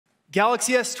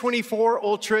Galaxy S24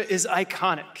 Ultra is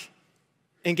iconic,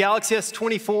 and Galaxy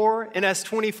S24 and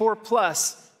S24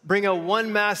 Plus bring a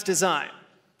one-mass design,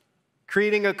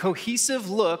 creating a cohesive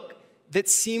look that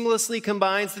seamlessly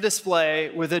combines the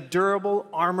display with a durable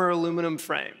armor aluminum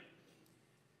frame.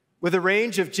 With a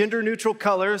range of gender-neutral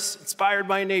colors inspired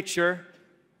by nature,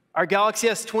 our Galaxy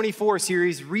S24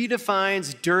 series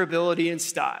redefines durability and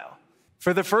style.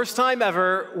 For the first time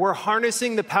ever, we're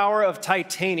harnessing the power of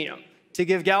titanium to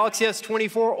give Galaxy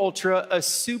S24 Ultra a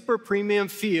super premium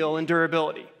feel and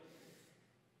durability.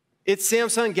 It's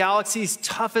Samsung Galaxy's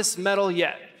toughest metal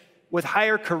yet, with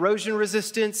higher corrosion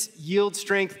resistance, yield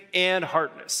strength, and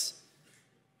hardness.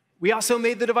 We also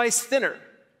made the device thinner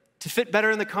to fit better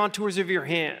in the contours of your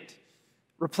hand.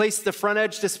 Replaced the front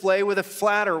edge display with a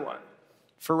flatter one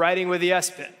for writing with the S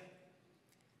Pen.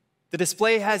 The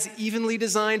display has evenly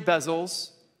designed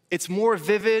bezels, it's more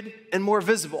vivid and more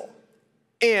visible,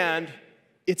 and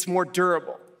it's more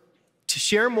durable. To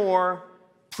share more,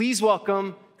 please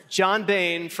welcome John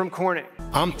Bain from Corning.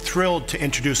 I'm thrilled to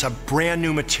introduce a brand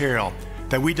new material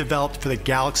that we developed for the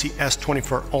Galaxy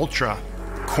S24 Ultra,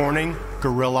 Corning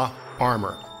Gorilla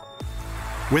Armor.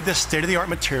 With this state-of-the-art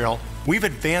material, we've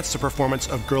advanced the performance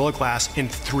of Gorilla Glass in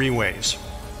 3 ways.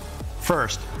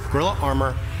 First, Gorilla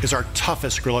Armor is our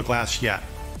toughest Gorilla Glass yet.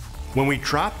 When we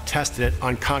drop tested it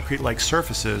on concrete-like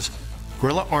surfaces,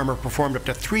 Gorilla Armor performed up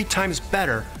to 3 times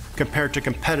better compared to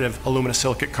competitive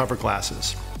aluminosilicate cover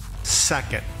glasses.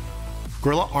 Second,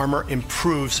 Gorilla Armor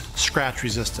improves scratch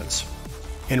resistance.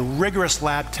 In rigorous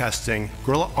lab testing,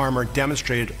 Gorilla Armor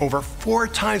demonstrated over 4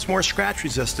 times more scratch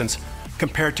resistance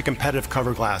compared to competitive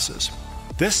cover glasses.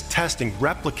 This testing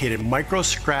replicated micro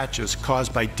scratches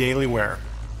caused by daily wear,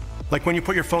 like when you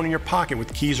put your phone in your pocket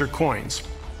with keys or coins.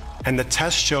 And the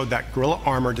test showed that Gorilla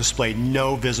Armor displayed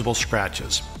no visible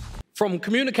scratches. From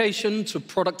communication to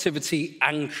productivity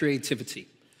and creativity,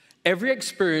 every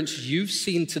experience you've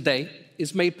seen today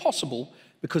is made possible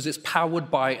because it's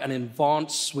powered by an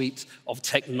advanced suite of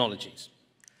technologies.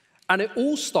 And it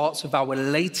all starts with our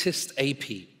latest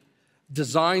AP,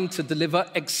 designed to deliver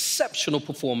exceptional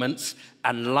performance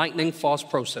and lightning-fast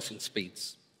processing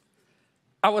speeds.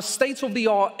 Our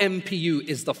state-of-the-art NPU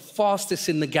is the fastest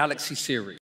in the Galaxy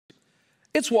series.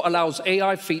 It's what allows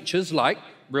AI features like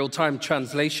real-time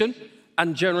translation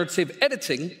and generative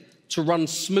editing to run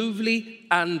smoothly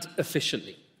and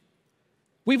efficiently.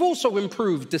 We've also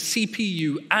improved the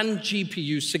CPU and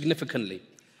GPU significantly,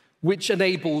 which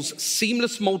enables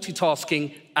seamless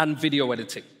multitasking and video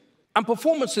editing. And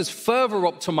performance is further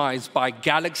optimized by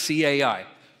Galaxy AI,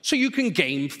 so you can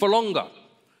game for longer.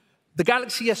 The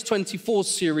Galaxy S24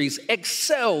 series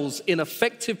excels in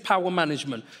effective power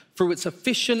management through its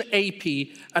efficient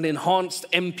AP and enhanced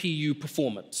NPU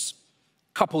performance.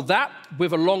 Couple that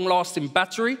with a long-lasting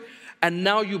battery, and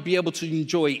now you'll be able to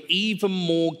enjoy even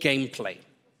more gameplay.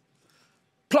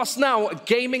 Plus now,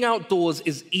 gaming outdoors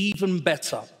is even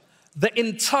better. The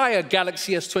entire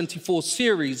Galaxy S24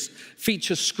 series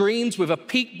features screens with a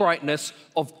peak brightness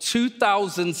of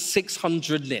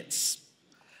 2,600 nits.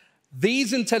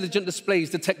 These intelligent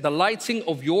displays detect the lighting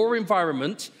of your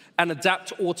environment and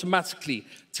adapt automatically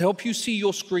to help you see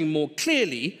your screen more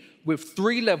clearly with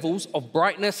 3 levels of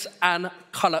brightness and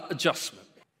color adjustment.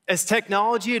 As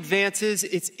technology advances,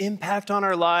 its impact on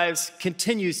our lives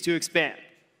continues to expand.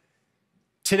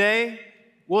 Today,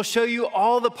 we'll show you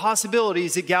all the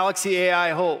possibilities that Galaxy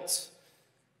AI holds.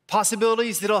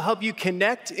 Possibilities that'll help you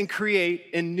connect and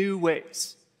create in new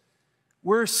ways.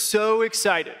 We're so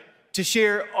excited to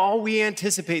share all we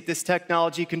anticipate this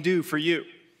technology can do for you.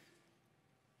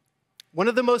 One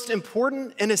of the most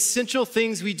important and essential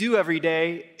things we do every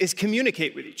day is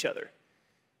communicate with each other.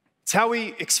 It's how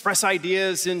we express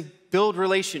ideas and build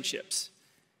relationships.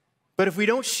 But if we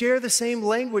don't share the same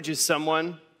language as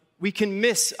someone, we can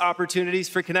miss opportunities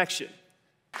for connection.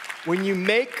 When you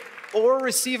make or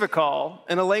receive a call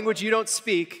in a language you don't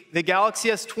speak, the Galaxy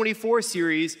S24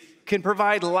 series can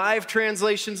provide live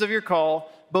translations of your call,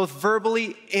 both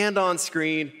verbally and on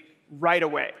screen, right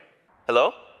away.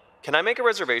 Hello? Can I make a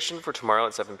reservation for tomorrow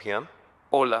at 7 p.m.?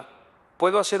 Hola,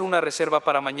 ¿puedo hacer una reserva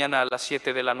para mañana a las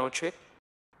 7 de la noche?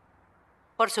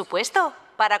 Por supuesto.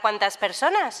 ¿Para cuántas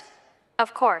personas?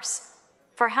 Of course.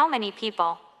 For how many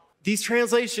people? These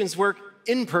translations work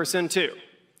in person too.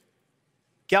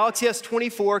 Galaxy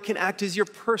S24 can act as your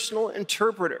personal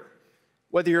interpreter,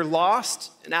 whether you're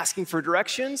lost and asking for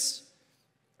directions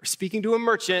or speaking to a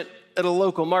merchant at a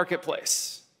local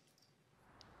marketplace.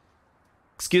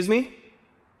 Excuse me?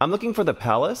 I'm looking for the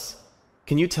palace.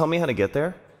 Can you tell me how to get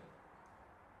there?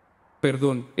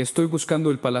 Perdón, estoy buscando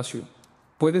el palacio.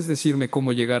 ¿Puedes decirme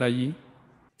cómo llegar allí?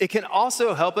 It can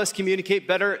also help us communicate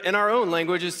better in our own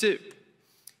languages too.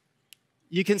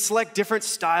 You can select different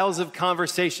styles of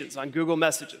conversations on Google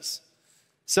Messages.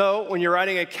 So when you're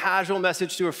writing a casual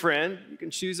message to a friend, you can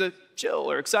choose a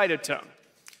chill or excited tone.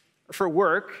 Or for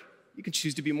work, you can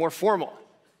choose to be more formal.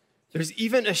 There's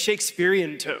even a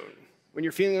Shakespearean tone when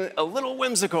you're feeling a little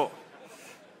whimsical.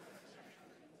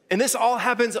 And this all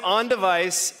happens on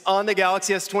device on the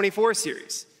Galaxy S24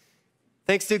 series,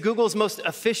 thanks to Google's most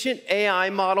efficient AI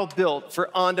model built for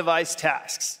on-device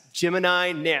tasks,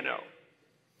 Gemini Nano.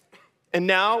 And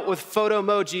now, with photo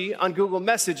emoji on Google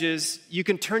Messages, you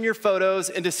can turn your photos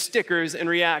into stickers and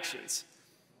reactions,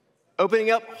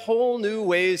 opening up whole new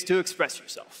ways to express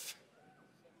yourself.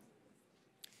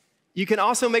 You can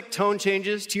also make tone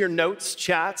changes to your notes,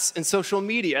 chats, and social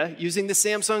media using the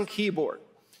Samsung keyboard.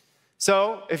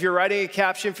 So, if you're writing a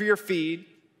caption for your feed,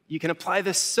 you can apply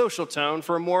this social tone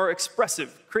for a more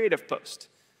expressive, creative post.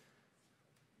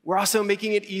 We're also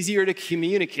making it easier to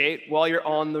communicate while you're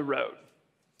on the road.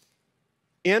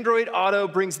 Android Auto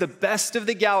brings the best of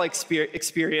the Galaxy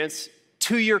experience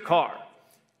to your car,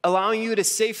 allowing you to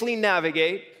safely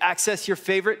navigate, access your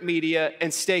favorite media,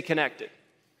 and stay connected.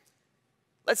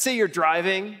 Let's say you're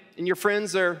driving and your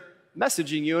friends are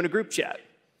messaging you in a group chat.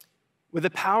 With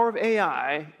the power of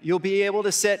AI, you'll be able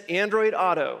to set Android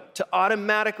Auto to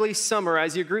automatically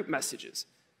summarize your group messages,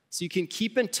 so you can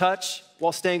keep in touch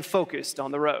while staying focused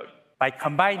on the road. By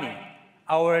combining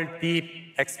our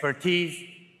deep expertise,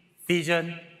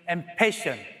 vision, and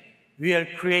passion, we are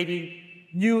creating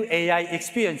new AI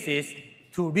experiences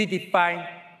to redefine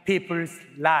people's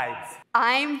lives.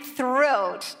 I'm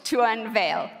thrilled to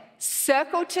unveil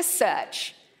Circle to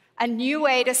Search, a new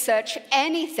way to search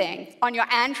anything on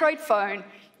your Android phone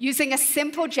using a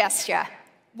simple gesture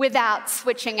without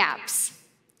switching apps.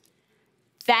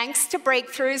 Thanks to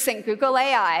breakthroughs in Google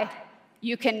AI,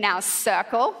 you can now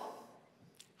circle,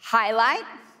 highlight,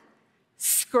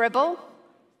 scribble,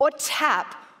 or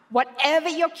tap whatever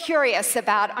you're curious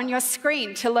about on your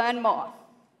screen to learn more.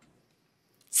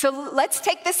 So let's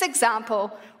take this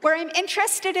example where I'm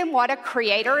interested in what a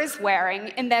creator is wearing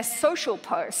in their social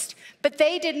post, but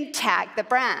they didn't tag the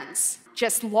brands.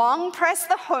 Just long press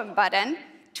the home button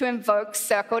to invoke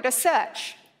Circle to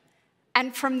Search.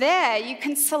 And from there, you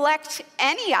can select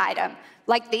any item,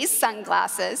 like these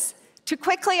sunglasses, to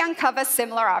quickly uncover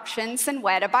similar options and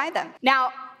where to buy them.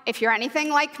 Now, if you're anything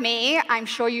like me, I'm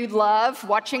sure you love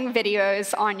watching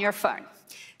videos on your phone.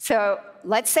 So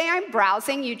let's say I'm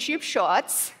browsing YouTube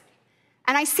Shorts,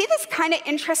 and I see this kind of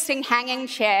interesting hanging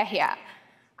chair here.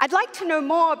 I'd like to know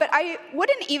more, but I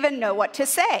wouldn't even know what to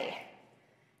say.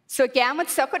 So again, with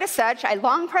Circle to Search, I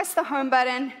long press the home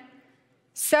button,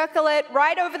 circle it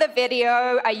right over the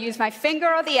video, I use my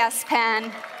finger or the S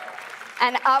Pen,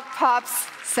 and up pops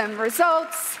some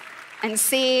results, and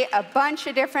see a bunch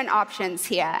of different options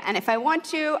here. And if I want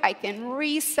to, I can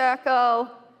recircle,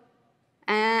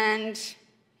 and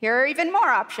here are even more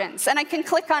options. And I can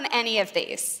click on any of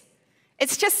these.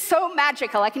 It's just so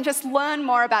magical. I can just learn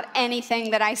more about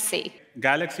anything that I see.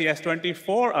 Galaxy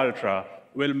S24 Ultra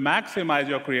will maximize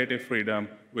your creative freedom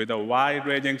with a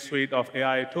wide-ranging suite of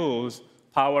AI tools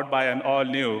powered by an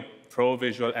all-new Pro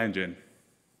Visual Engine.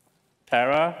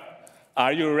 Tara,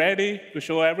 are you ready to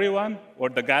show everyone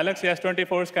what the Galaxy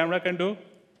S24's camera can do?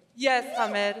 Yes,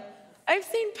 Hamid. I've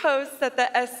seen posts that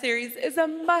the S series is a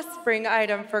must-bring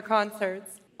item for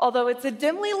concerts. Although it's a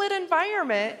dimly lit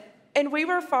environment and we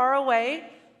were far away,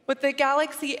 with the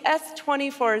Galaxy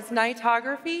S24's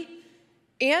nightography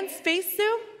and space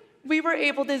zoom, we were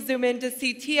able to zoom in to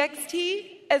see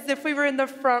TXT as if we were in the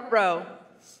front row.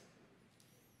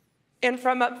 And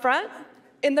from up front,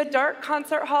 in the dark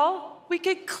concert hall, we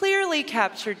could clearly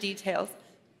capture details,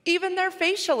 even their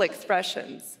facial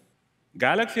expressions.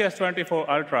 Galaxy S24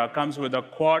 Ultra comes with a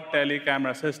quad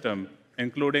tele-camera system,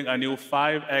 including a new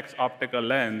 5x optical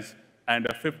lens and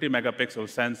a 50-megapixel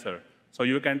sensor, so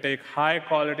you can take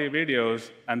high-quality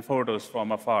videos and photos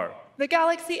from afar. The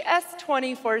Galaxy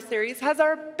S24 series has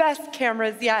our best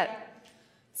cameras yet.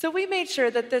 So we made sure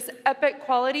that this epic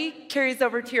quality carries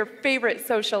over to your favorite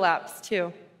social apps,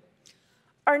 too.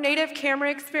 Our native camera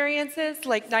experiences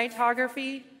like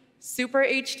nightography, Super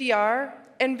HDR,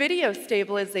 and video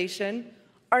stabilization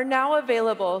are now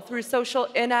available through social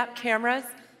in-app cameras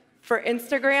for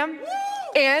Instagram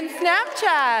and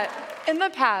Snapchat. In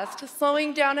the past,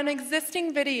 slowing down an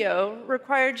existing video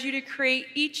required you to create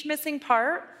each missing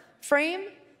part frame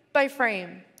by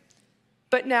frame.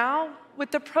 But now, with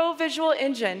the Pro Visual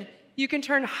Engine, you can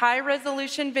turn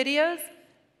high-resolution videos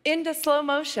into slow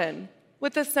motion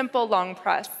with a simple long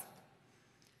press.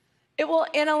 It will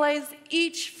analyze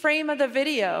each frame of the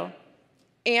video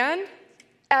and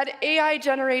Add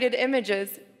AI-generated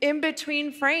images in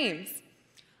between frames,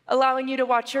 allowing you to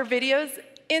watch your videos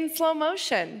in slow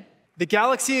motion. The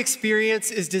Galaxy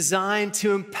experience is designed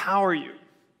to empower you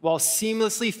while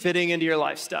seamlessly fitting into your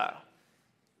lifestyle.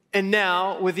 And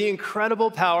now, with the incredible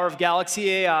power of Galaxy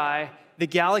AI, the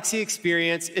Galaxy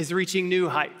experience is reaching new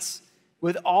heights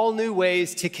with all new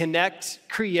ways to connect,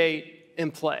 create,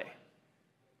 and play.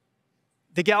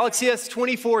 The Galaxy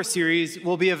S24 series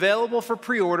will be available for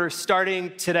pre-order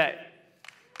starting today.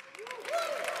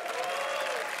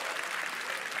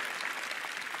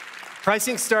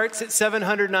 Pricing starts at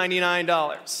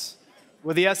 $799,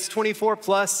 with the S24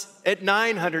 Plus at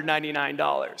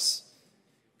 $999,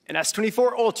 and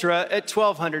S24 Ultra at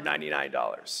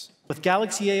 $1,299. With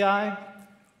Galaxy AI,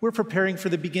 we're preparing for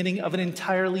the beginning of an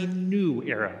entirely new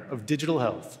era of digital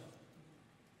health.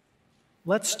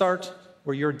 Let's start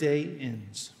where your day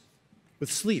ends,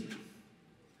 with sleep.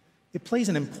 It plays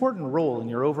an important role in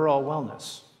your overall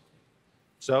wellness.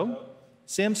 So,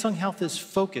 Samsung Health has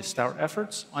focused our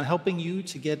efforts on helping you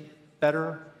to get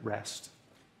better rest.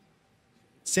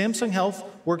 Samsung Health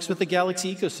works with the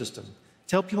Galaxy ecosystem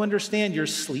to help you understand your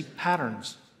sleep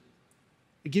patterns.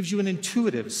 It gives you an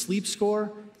intuitive sleep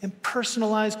score and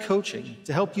personalized coaching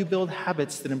to help you build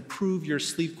habits that improve your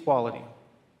sleep quality.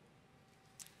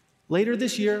 Later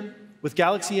this year, with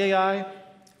Galaxy AI,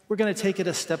 we're going to take it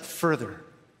a step further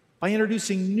by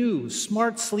introducing new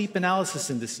smart sleep analysis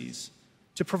indices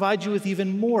to provide you with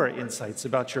even more insights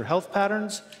about your health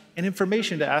patterns and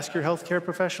information to ask your healthcare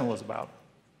professionals about.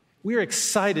 We're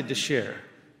excited to share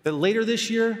that later this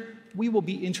year, we will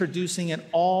be introducing an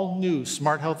all-new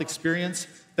smart health experience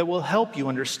that will help you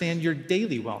understand your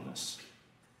daily wellness.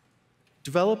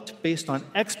 Developed based on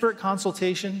expert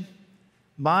consultation,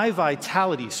 My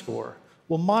Vitality Score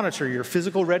will monitor your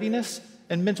physical readiness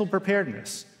and mental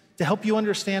preparedness to help you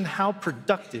understand how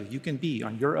productive you can be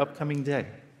on your upcoming day.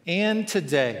 And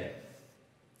today,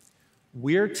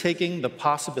 we're taking the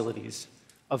possibilities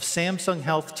of Samsung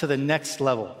Health to the next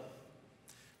level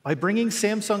by bringing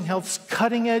Samsung Health's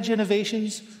cutting-edge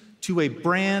innovations to a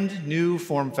brand new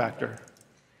form factor.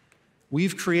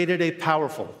 We've created a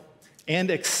powerful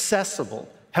and accessible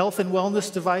health and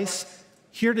wellness device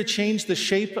here to change the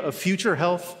shape of future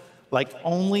health like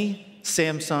only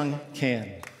Samsung can.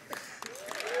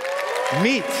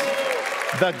 Meet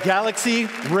the Galaxy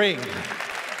Ring.